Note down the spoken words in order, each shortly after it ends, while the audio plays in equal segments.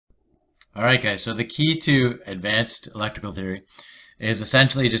Alright guys, so the key to advanced electrical theory is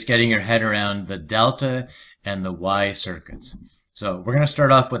essentially just getting your head around the delta and the Y circuits. So we're going to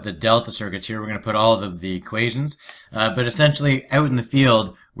start off with the delta circuits here. We're going to put all of the equations, but essentially out in the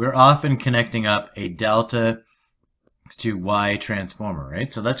field, we're often connecting up a delta to Y transformer,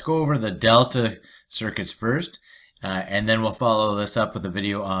 right? So let's go over the delta circuits first, and then we'll follow this up with a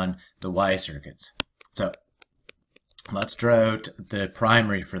video on the Y circuits. So let's draw out the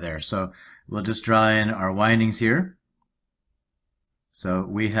primary for there. So we'll just draw in our windings here. So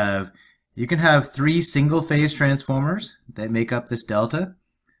we have, you can have 3 single-phase transformers that make up this delta,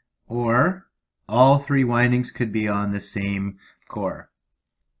 or all 3 windings could be on the same core.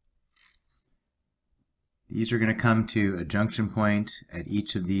 These are going to come to a junction point at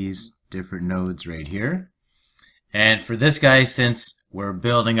each of these different nodes right here. And for this guy, since we're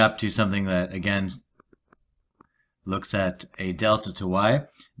building up to something that, again, looks at a delta to Y,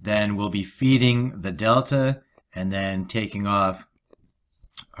 then we'll be feeding the delta and then taking off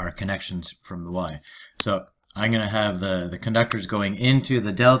our connections from the Y. So I'm going to have the conductors going into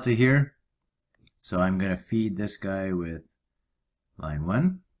the delta here. So I'm going to feed this guy with line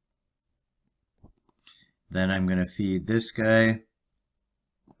 1. Then I'm going to feed this guy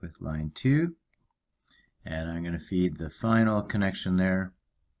with line 2. And I'm going to feed the final connection there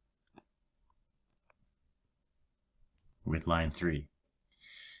with line 3.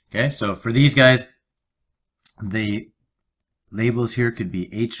 Okay, so for these guys, the labels here could be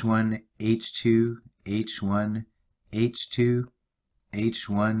H1, H2, H1, H2,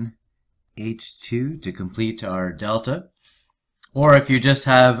 H1, H2 to complete our delta. Or if you just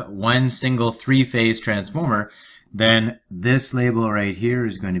have one single 3-phase transformer, then this label right here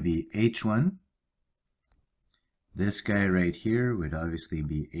is going to be H1. This guy right here would obviously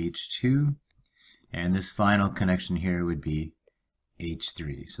be H2. And this final connection here would be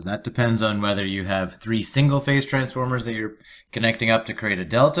H3. So that depends on whether you have 3 single-phase transformers that you're connecting up to create a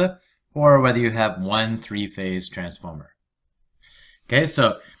delta, or whether you have one 3-phase transformer. Okay,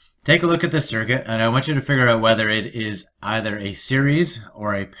 so take a look at this circuit, and I want you to figure out whether it is either a series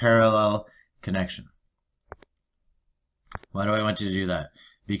or a parallel connection. Why do I want you to do that?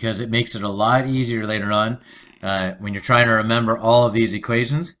 Because it makes it a lot easier later on when you're trying to remember all of these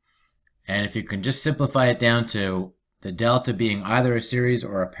equations. And if you can just simplify it down to the delta being either a series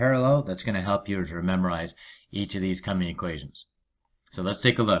or a parallel, that's going to help you to memorize each of these coming equations. So let's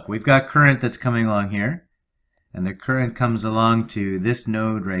take a look. We've got current that's coming along here, and the current comes along to this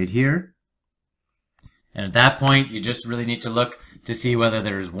node right here. And at that point, you just really need to look to see whether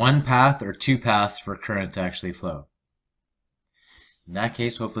there's one path or 2 paths for current to actually flow. In that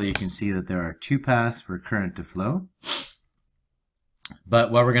case, hopefully you can see that there are 2 paths for current to flow.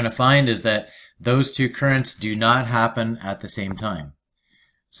 But what we're going to find is that those 2 currents do not happen at the same time.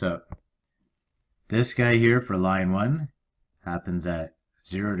 So this guy here for line 1 happens at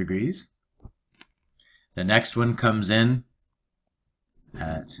 0 degrees. The next one comes in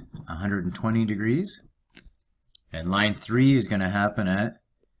at 120 degrees. And line 3 is going to happen at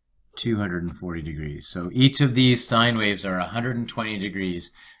 240 degrees. So each of these sine waves are 120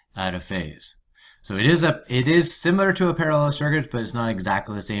 degrees out of phase. So it is similar to a parallel circuit, but it's not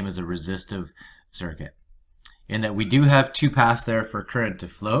exactly the same as a resistive circuit, in that we do have 2 paths there for current to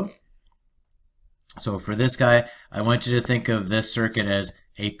flow. So for this guy, I want you to think of this circuit as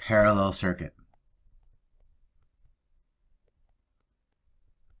a parallel circuit.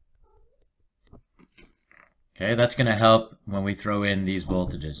 Okay, that's going to help when we throw in these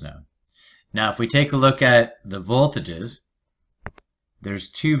voltages now. Now, if we take a look at the voltages,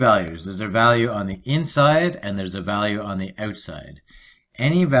 there's 2 values. There's a value on the inside and there's a value on the outside.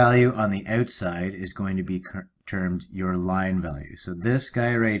 Any value on the outside is going to be termed your line value. So this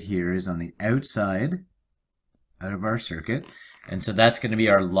guy right here is on the outside out of our circuit, and so that's going to be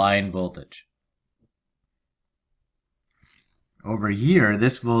our line voltage. Over here,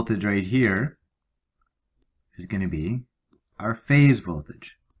 this voltage right here is going to be our phase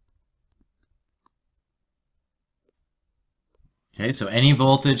voltage. Okay, so any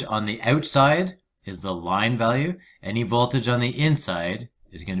voltage on the outside is the line value. Any voltage on the inside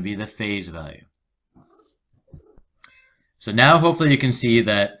is going to be the phase value. So now hopefully you can see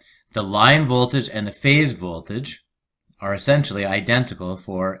that the line voltage and the phase voltage are essentially identical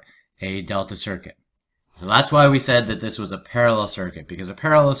for a delta circuit. So that's why we said that this was a parallel circuit, because a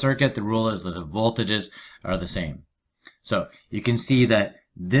parallel circuit, the rule is that the voltages are the same. So you can see that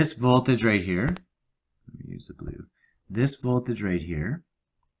this voltage right here, let me use the blue, this voltage right here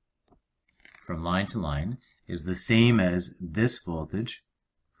from line to line is the same as this voltage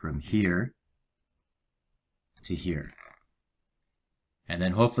from here to here. And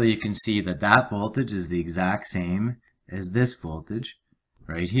then hopefully you can see that that voltage is the exact same as this voltage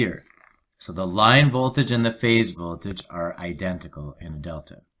right here. So the line voltage and the phase voltage are identical in a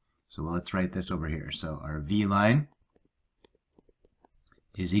delta. So let's write this over here. So our V line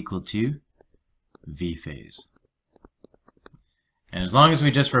is equal to V phase. And as long as we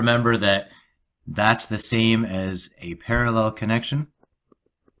just remember that that's the same as a parallel connection,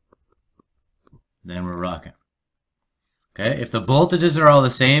 then we're rocking. Okay, if the voltages are all the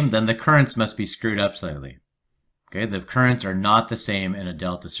same, then the currents must be screwed up slightly. Okay, the currents are not the same in a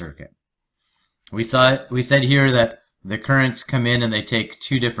delta circuit. We said here that the currents come in and they take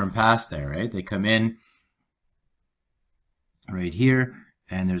two different paths there, right? They come in right here,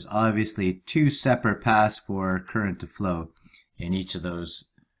 and there's obviously two separate paths for current to flow in each of those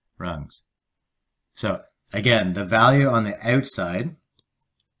rungs. So again, the value on the outside,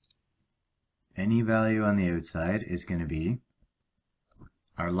 any value on the outside is going to be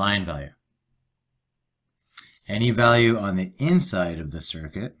our line value. Any value on the inside of the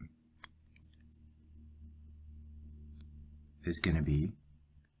circuit is going to be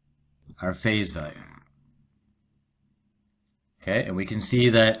our phase value. Okay, and we can see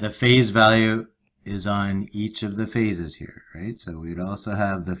that the phase value is on each of the phases here, right? So we'd also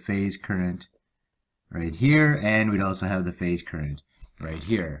have the phase current right here, and we'd also have the phase current right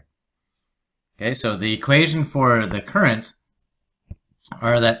here. Okay, so the equation for the currents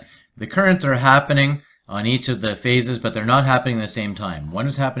are that the currents are happening on each of the phases, but they're not happening at the same time. One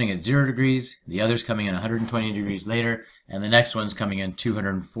is happening at 0 degrees, the other's coming in 120 degrees later, and the next one's coming in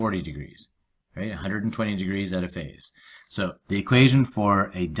 240 degrees, right? 120 degrees at a phase. So the equation for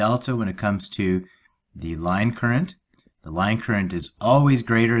a delta when it comes to the line current is always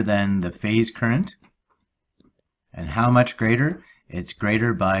greater than the phase current. And how much greater? It's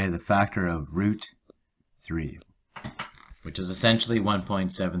greater by the factor of √3, which is essentially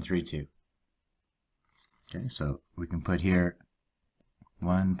 1.732. Okay, so we can put here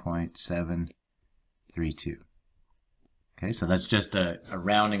 1.732. Okay, so that's just a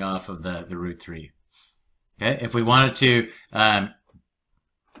rounding off of the √3. Okay, if we wanted to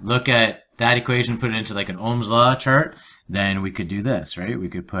look at that equation, put it into like an Ohm's law chart, then we could do this, right? We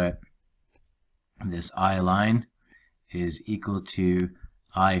could put this I line is equal to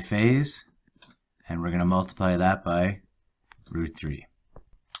I phase, and we're going to multiply that by √3.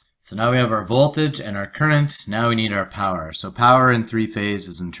 So now we have our voltage and our current. Now we need our power. So power in three-phase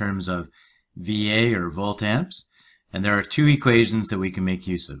is in terms of VA or volt amps. And there are two equations that we can make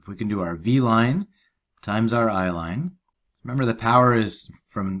use of. We can do our V line times our I line. Remember, the power is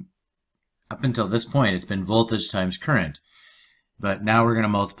from up until this point, it's been voltage times current. But now we're going to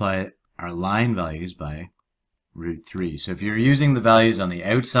multiply our line values by √3. So if you're using the values on the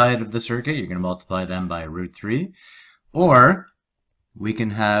outside of the circuit, you're going to multiply them by √3. Or we can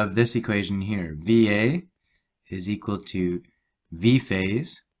have this equation here. VA is equal to V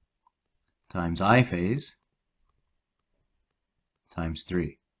phase times I phase times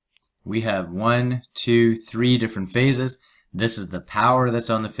 3. We have 1, 2, 3 different phases. This is the power that's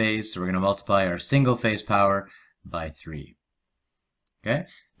on the phase, so we're going to multiply our single phase power by 3. Okay,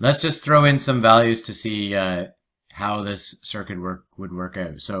 let's just throw in some values to see how this circuit would work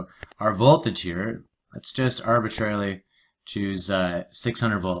out. So our voltage here, let's just arbitrarily choose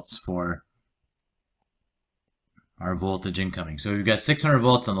 600 volts for our voltage incoming. So we've got 600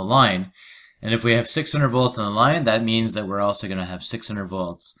 volts on the line, and if we have 600 volts on the line, that means that we're also going to have 600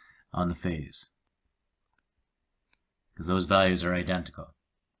 volts on the phase, because those values are identical.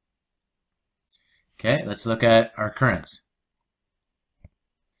 Okay, let's look at our currents.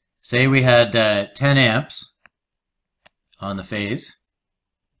 Say we had 10 amps on the phase.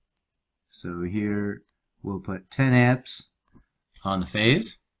 So here we'll put 10 amps on the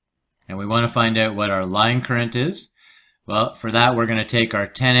phase, and we want to find out what our line current is. Well, for that we're going to take our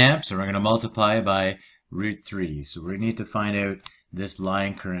 10 amps and we're going to multiply by √3. So we need to find out this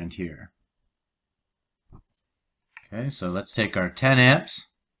line current here. Okay, so let's take our 10 amps.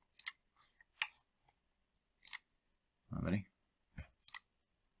 Come on, buddy.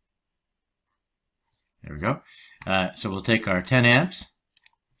 There we go. So we'll take our 10 amps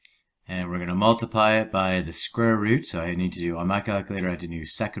and we're going to multiply it by the square root. So I need to do, on my calculator, I have to do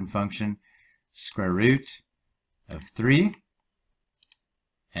second function, square root of 3.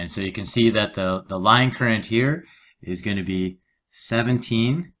 And so you can see that the line current here is going to be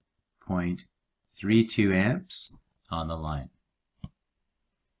 17.32 amps on the line.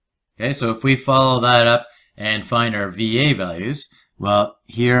 Okay, so if we follow that up and find our VA values, well,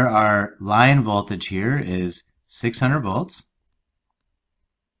 here our line voltage here is 600 volts.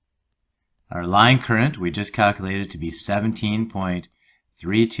 Our line current we just calculated to be 17.32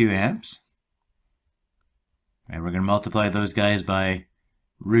 32 amps. And we're going to multiply those guys by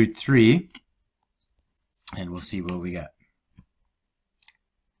root 3, and we'll see what we got.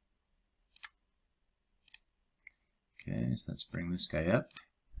 Okay, so let's bring this guy up.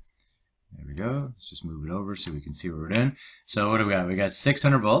 There we go. Let's just move it over so we can see what we're doing. So what do we got? We got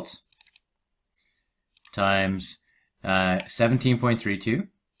 600 volts times 17.32.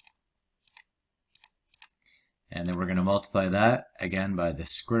 And then we're going to multiply that again by the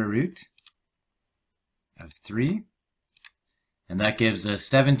square root of 3. And that gives us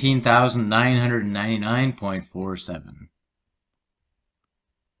 17,999.47.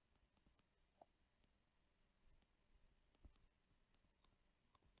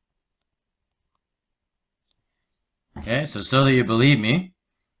 Okay, so that you believe me,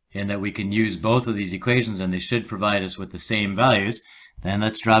 and that we can use both of these equations and they should provide us with the same values, then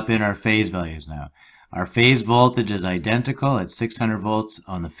let's drop in our phase values now. Our phase voltage is identical at 600 volts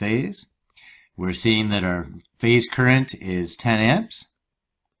on the phase. We're seeing that our phase current is 10 amps.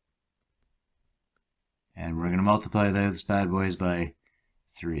 And we're going to multiply those bad boys by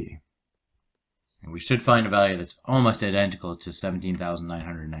 3. And we should find a value that's almost identical to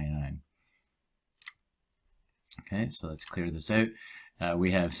 17,999. Okay, so let's clear this out.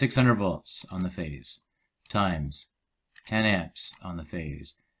 We have 600 volts on the phase times 10 amps on the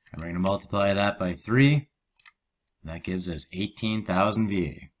phase. And we're going to multiply that by 3. And that gives us 18,000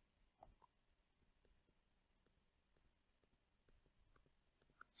 VA.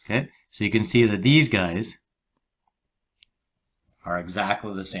 Okay, so you can see that these guys are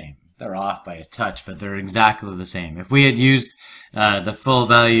exactly the same. They're off by a touch, but they're exactly the same. If we had used the full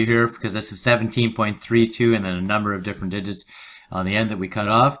value here, because this is 17.32 and then a number of different digits on the end that we cut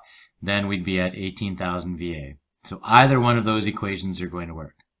off, then we'd be at 18,000 VA. So either one of those equations are going to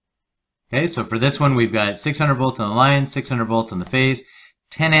work. Okay, so for this one, we've got 600 volts on the line, 600 volts on the phase,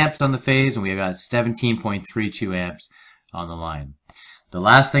 10 amps on the phase, and we've got 17.32 amps on the line. The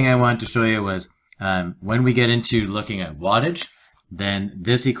last thing I wanted to show you was when we get into looking at wattage, then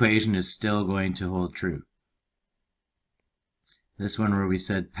this equation is still going to hold true. This one where we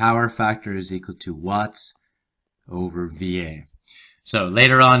said power factor is equal to watts over VA. So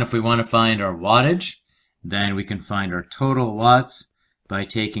later on, if we want to find our wattage, then we can find our total watts by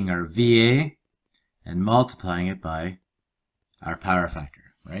taking our VA and multiplying it by our power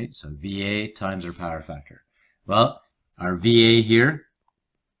factor, right? So VA times our power factor. Well, our VA here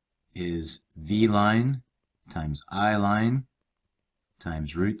is V line times I line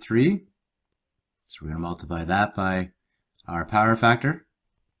times root 3. So we're going to multiply that by our power factor.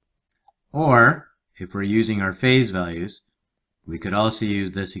 Or, if we're using our phase values, we could also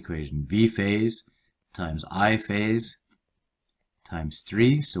use this equation. V phase times I phase times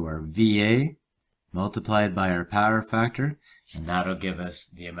 3. So our VA multiplied by our power factor, and that'll give us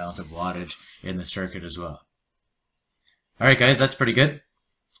the amount of wattage in the circuit as well. Alright guys, that's pretty good.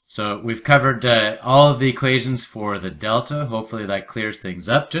 So we've covered all of the equations for the delta. Hopefully that clears things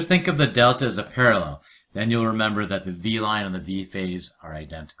up. Just think of the delta as a parallel. Then you'll remember that the V line and the V phase are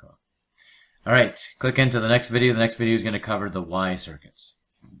identical. Alright, click into the next video. The next video is going to cover the Y circuits.